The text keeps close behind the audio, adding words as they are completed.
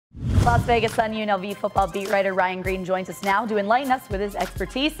Las Vegas Sun UNLV football beat writer Ryan Greene joins us now to enlighten us with his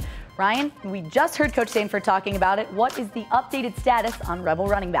expertise. Ryan, we just heard Coach Sanford talking about it. What is the updated status on Rebel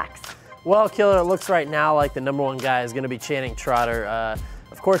running backs? Well, Killer, it looks right now like the #1 guy is going to be Channing Trotter.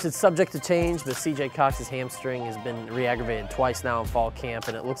 Of course, it's subject to change, but C.J. Cox's hamstring has been re-aggravated twice now in fall camp,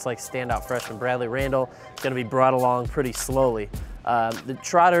 and it looks like standout freshman Bradley Randall is going to be brought along pretty slowly. The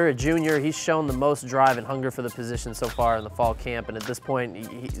Trotter, a junior, he's shown the most drive and hunger for the position so far in the fall camp, and at this point,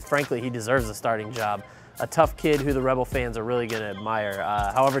 frankly, he deserves a starting job. A tough kid who the Rebel fans are really going to admire.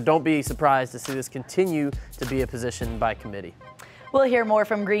 However, don't be surprised to see this continue to be a position by committee. We'll hear more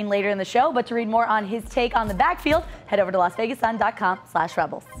from Greene later in the show, but to read more on his take on the backfield, head over to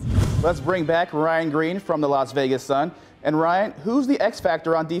LasVegasSun.com/Rebels. Let's bring back Ryan Greene from the Las Vegas Sun. And Ryan, who's the X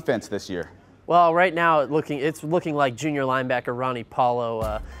factor on defense this year? Well, right now it's looking like junior linebacker Ronnie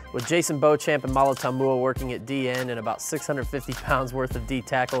Paulo, with Jason Beauchamp and Malo Tambua working at DN and about 650 pounds worth of D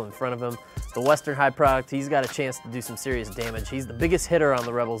tackle in front of him. The Western high product, he's got a chance to do some serious damage. He's the biggest hitter on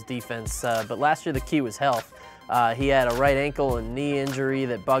the Rebels defense, but last year the key was health. He had a right ankle and knee injury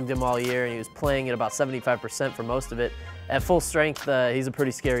that bugged him all year, and he was playing at about 75% for most of it. At full strength, he's a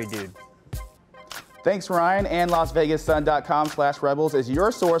pretty scary dude. Thanks, Ryan, and LasVegasSun.com/Rebels is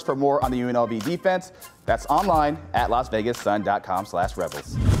your source for more on the UNLV defense. That's online at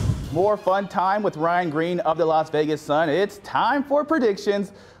LasVegasSun.com/Rebels. More fun time with Ryan Greene of the Las Vegas Sun. It's time for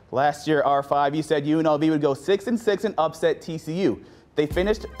predictions. Last year, R5, you said UNLV would go 6-6 and upset TCU. They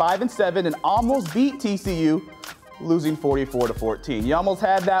finished 5-7 and almost beat TCU, losing 44-14. You almost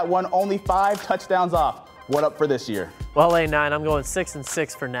had that one, only 5 touchdowns off. What up for this year? Well, A9, I'm going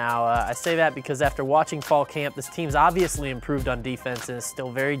 6-6 for now. I say that because after watching fall camp, this team's obviously improved on defense and is still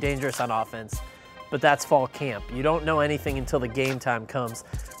very dangerous on offense. But that's fall camp. You don't know anything until the game time comes.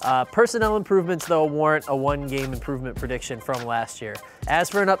 Personnel improvements, though, warrant a one-game improvement prediction from last year. As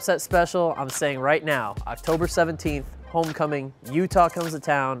for an upset special, I'm saying right now, October 17th, homecoming, Utah comes to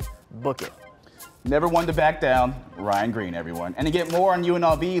town, book it. Never one to back down, Ryan Greene, everyone. And to get more on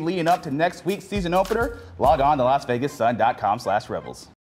UNLV leading up to next week's season opener, log on to LasVegasSun.com/Rebels.